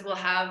just because we'll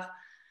have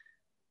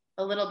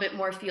a little bit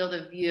more field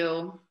of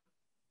view,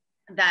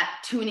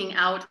 that tuning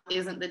out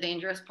isn't the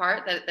dangerous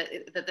part,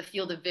 that the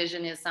field of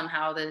vision is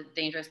somehow the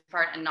dangerous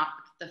part, and not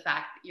the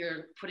fact that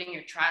you're putting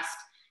your trust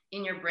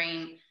in your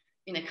brain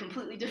in a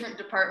completely different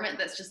department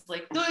that's just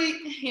like,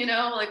 you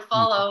know, like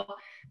follow.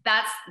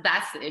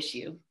 That's the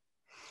issue.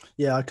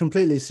 Yeah, I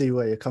completely see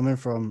where you're coming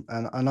from.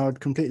 And I would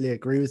completely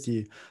agree with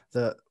you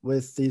that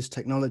with these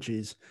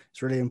technologies,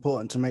 it's really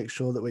important to make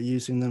sure that we're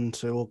using them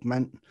to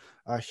augment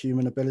our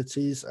human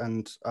abilities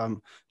and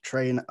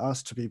train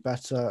us to be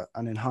better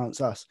and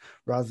enhance us,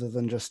 rather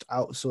than just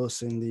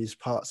outsourcing these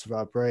parts of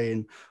our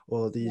brain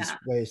or these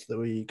ways that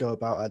we go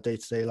about our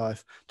day-to-day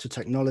life to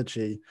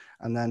technology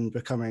and then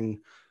becoming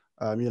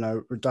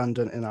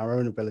redundant in our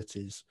own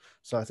abilities.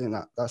 So I think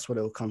that that's what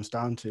it all comes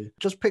down to.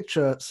 Just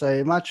picture, say,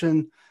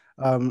 imagine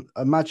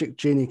a magic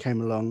genie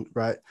came along,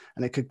 right?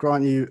 And it could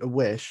grant you a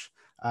wish,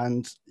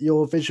 and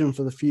your vision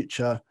for the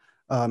future,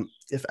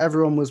 if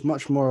everyone was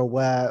much more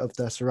aware of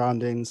their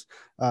surroundings,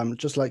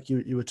 just like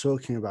you were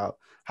talking about,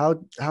 how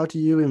do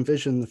you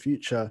envision the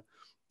future,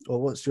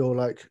 or what's your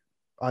like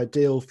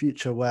ideal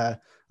future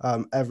where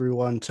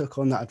everyone took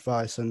on that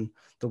advice and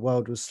the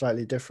world was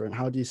slightly different?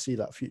 How do you see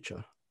that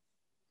future?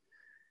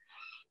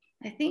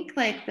 I think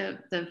like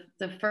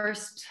the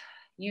first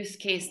use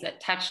case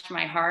that touched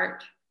my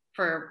heart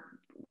for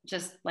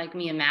just like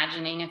me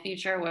imagining a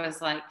future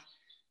was like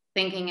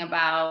thinking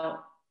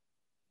about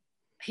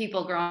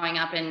people growing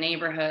up in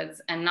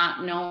neighborhoods and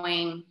not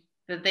knowing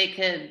that they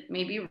could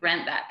maybe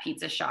rent that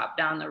pizza shop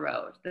down the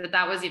road,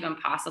 that was even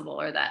possible,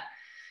 or that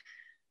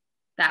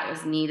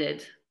was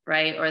needed,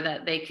 right? Or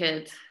that they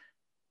could,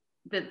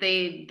 that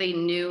they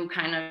knew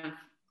kind of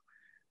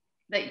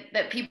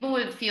that people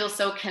would feel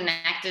so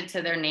connected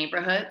to their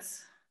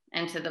neighborhoods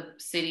and to the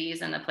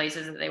cities and the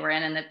places that they were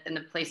in, and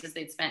the places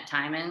they'd spent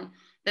time in,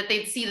 that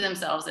they'd see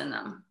themselves in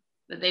them,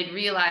 that they'd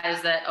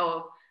realize that,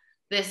 oh,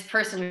 this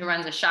person who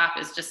runs a shop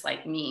is just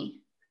like me.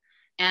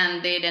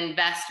 And they'd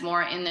invest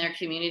more in their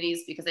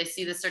communities, because I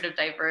see this sort of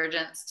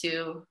divergence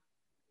to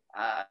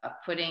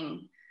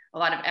putting a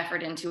lot of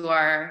effort into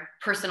our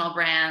personal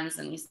brands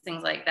and these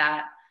things like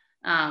that,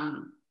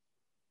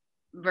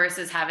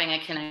 versus having a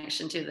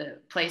connection to the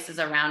places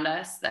around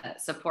us that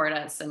support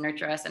us and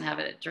nurture us and have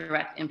a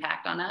direct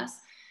impact on us.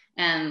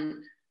 And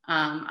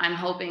I'm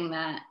hoping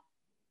that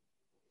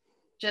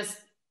just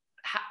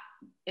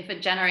if a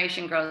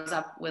generation grows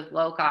up with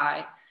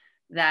LOCI,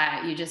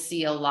 that you just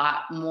see a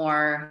lot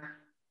more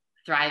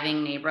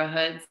thriving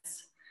neighborhoods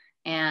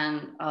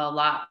and a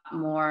lot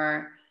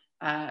more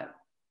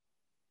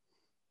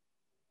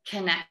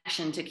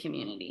connection to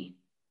community.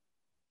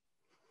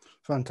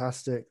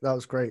 Fantastic. That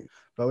was great.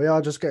 But we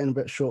are just getting a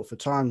bit short for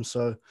time.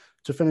 So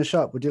to finish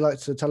up, would you like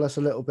to tell us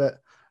a little bit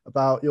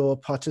about your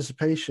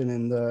participation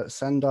in the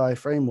Sendai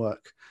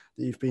framework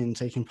that you've been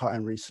taking part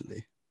in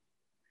recently?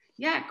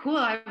 Yeah, cool.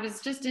 I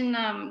was just in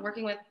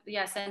working with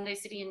Sendai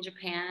City in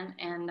Japan,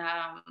 and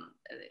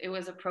it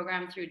was a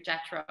program through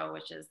JETRO,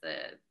 which is the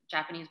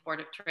Japanese Board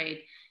of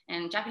Trade.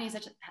 And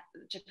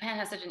Japan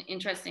has such an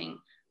interesting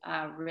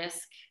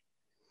risk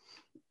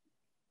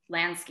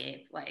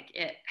landscape. Like,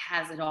 it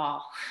has it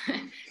all.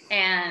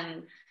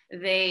 And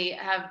they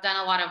have done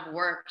a lot of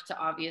work to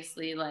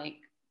obviously like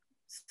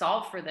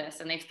solve for this,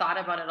 and they've thought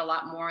about it a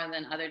lot more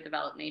than other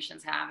developed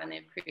nations have, and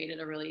they've created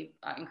a really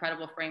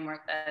incredible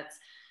framework that's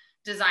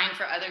designed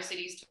for other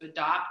cities to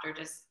adopt, or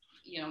just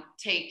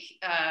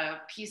take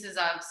pieces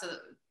of, so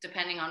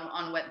depending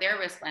on what their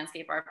risk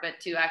landscape are, but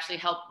to actually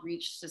help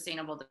reach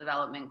sustainable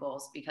development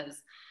goals.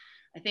 Because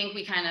I think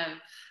we kind of,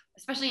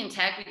 especially in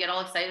tech, we get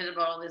all excited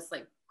about all this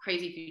like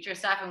crazy future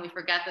stuff, and we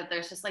forget that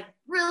there's just like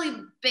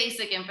really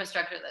basic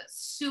infrastructure that's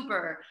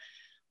super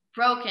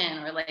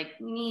broken or like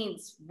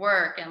needs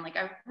work. And like,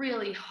 I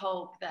really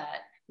hope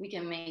that we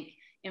can make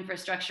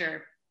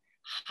infrastructure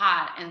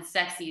hot and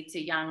sexy to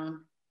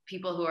young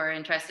people who are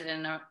interested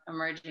in an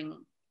emerging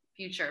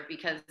future,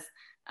 because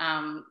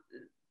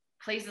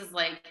places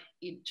like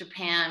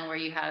Japan, where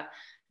you have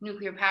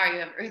nuclear power, you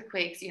have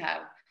earthquakes, you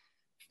have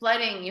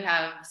flooding, you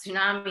have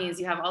tsunamis,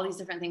 you have all these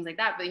different things like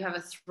that, but you have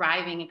a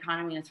thriving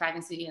economy and a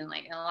thriving city, and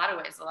like in a lot of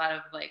ways, a lot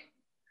of like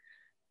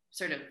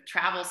sort of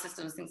travel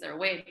systems, things that are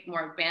way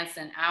more advanced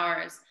than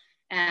ours.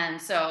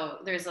 And so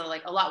there's a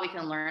lot we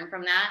can learn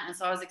from that. And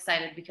so I was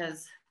excited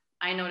because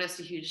I noticed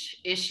a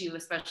huge issue,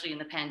 especially in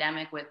the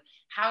pandemic, with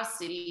how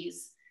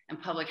cities and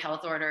public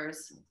health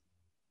orders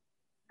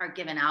are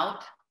given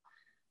out,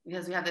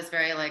 because we have this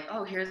very like,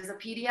 oh, here's a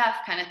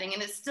PDF kind of thing.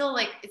 And it's still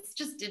like, it's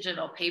just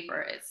digital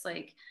paper. It's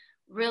like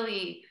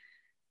really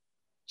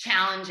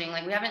challenging.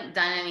 Like, we haven't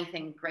done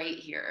anything great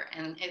here,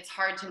 and it's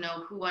hard to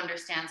know who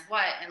understands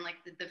what. And like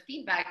the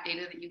feedback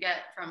data that you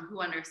get from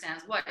who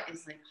understands what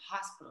is like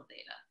hospital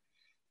data.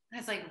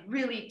 That's like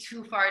really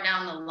too far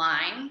down the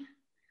line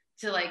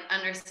to like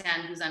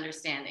understand who's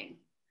understanding.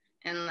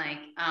 And like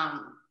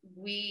I'm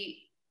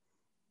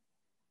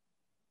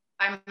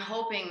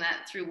hoping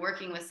that through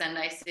working with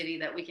Sendai City,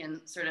 that we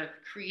can sort of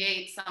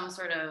create some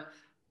sort of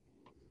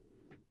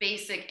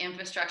basic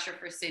infrastructure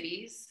for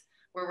cities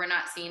where we're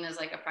not seen as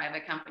like a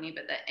private company,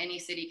 but that any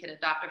city could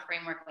adopt a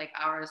framework like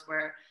ours,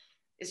 where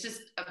it's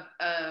just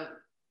a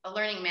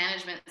learning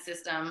management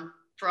system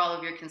for all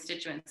of your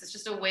constituents. It's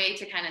just a way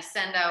to kind of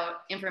send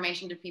out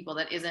information to people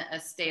that isn't a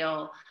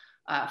stale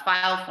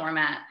file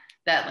format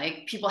that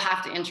like people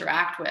have to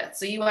interact with.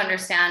 So you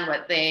understand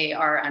what they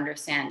are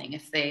understanding.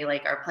 If they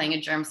like are playing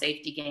a germ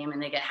safety game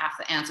and they get half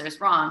the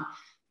answers wrong,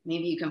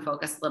 maybe you can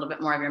focus a little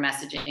bit more of your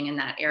messaging in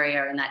that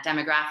area or in that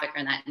demographic or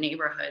in that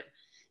neighborhood.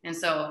 And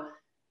so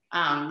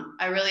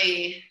I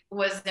really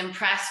was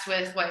impressed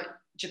with what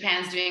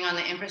Japan's doing on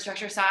the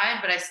infrastructure side,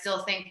 but I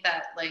still think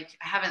that like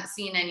I haven't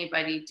seen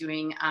anybody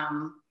doing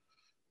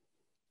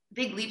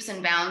big leaps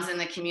and bounds in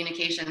the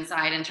communication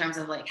side in terms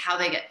of like how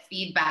they get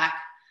feedback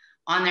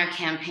on their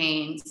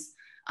campaigns,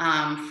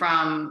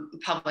 from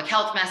public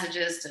health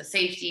messages to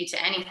safety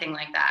to anything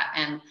like that.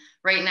 And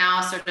right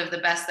now, sort of the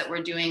best that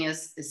we're doing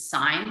is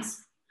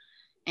signs.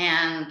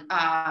 And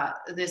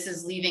this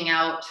is leaving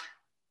out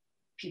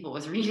people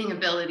with reading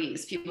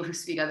abilities, people who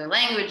speak other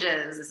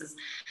languages. This is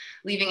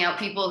leaving out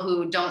people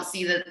who don't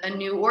see that a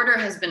new order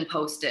has been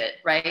posted,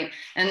 right?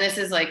 And this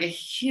is like a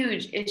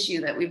huge issue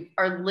that we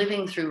are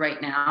living through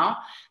right now.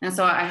 And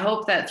so I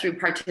hope that through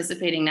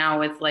participating now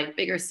with like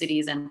bigger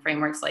cities and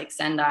frameworks like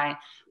Sendai,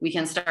 we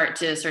can start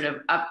to sort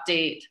of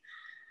update,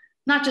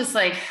 not just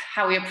like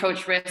how we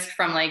approach risk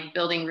from like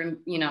building,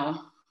 you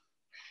know,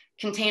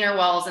 container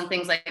walls and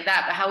things like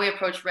that, but how we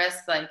approach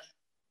risk like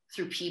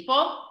through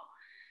people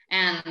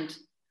and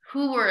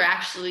who we're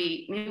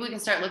actually, maybe we can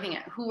start looking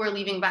at who we're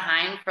leaving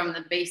behind from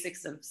the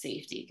basics of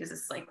safety, because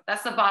it's like,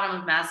 that's the bottom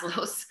of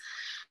Maslow's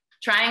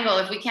triangle.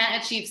 If we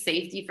can't achieve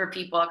safety for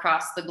people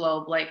across the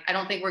globe, like, I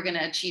don't think we're going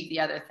to achieve the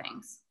other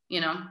things,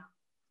 you know?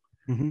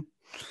 Mm-hmm.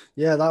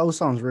 Yeah, that all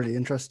sounds really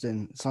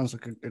interesting. It sounds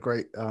like a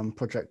great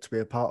project to be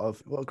a part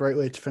of. What a great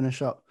way to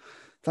finish up.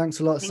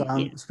 Thanks a lot, Thank Sam.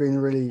 you. It's been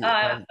really,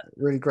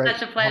 really great.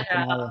 Such a pleasure.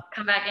 I'll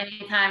come back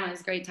anytime. It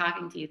was great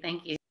talking to you.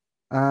 Thank you.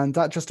 And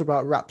that just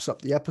about wraps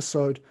up the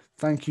episode.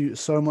 Thank you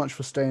so much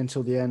for staying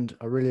till the end.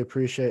 I really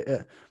appreciate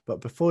it.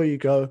 But before you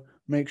go,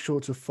 make sure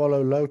to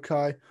follow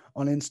LOCI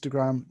on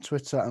Instagram,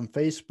 Twitter, and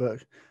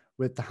Facebook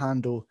with the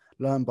handle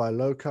Learn by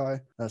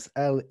LOCI. That's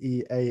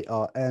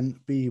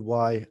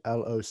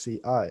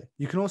LEARNBYLOCI.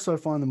 You can also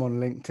find them on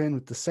LinkedIn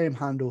with the same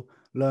handle,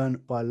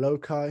 Learn by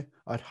LOCI.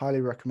 I'd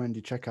highly recommend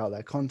you check out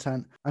their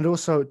content. And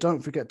also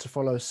don't forget to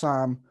follow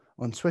Sam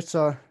on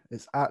Twitter.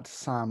 It's at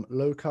Sam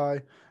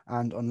LOCI,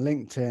 and on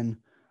LinkedIn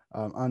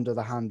under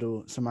the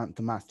handle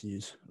Samantha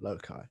Mathews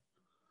LOCI.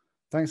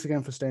 Thanks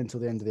again for staying till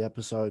the end of the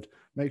episode.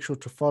 Make sure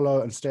to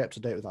follow and stay up to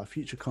date with our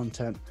future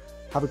content.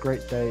 Have a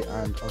great day,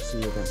 and I'll see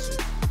you again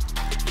soon.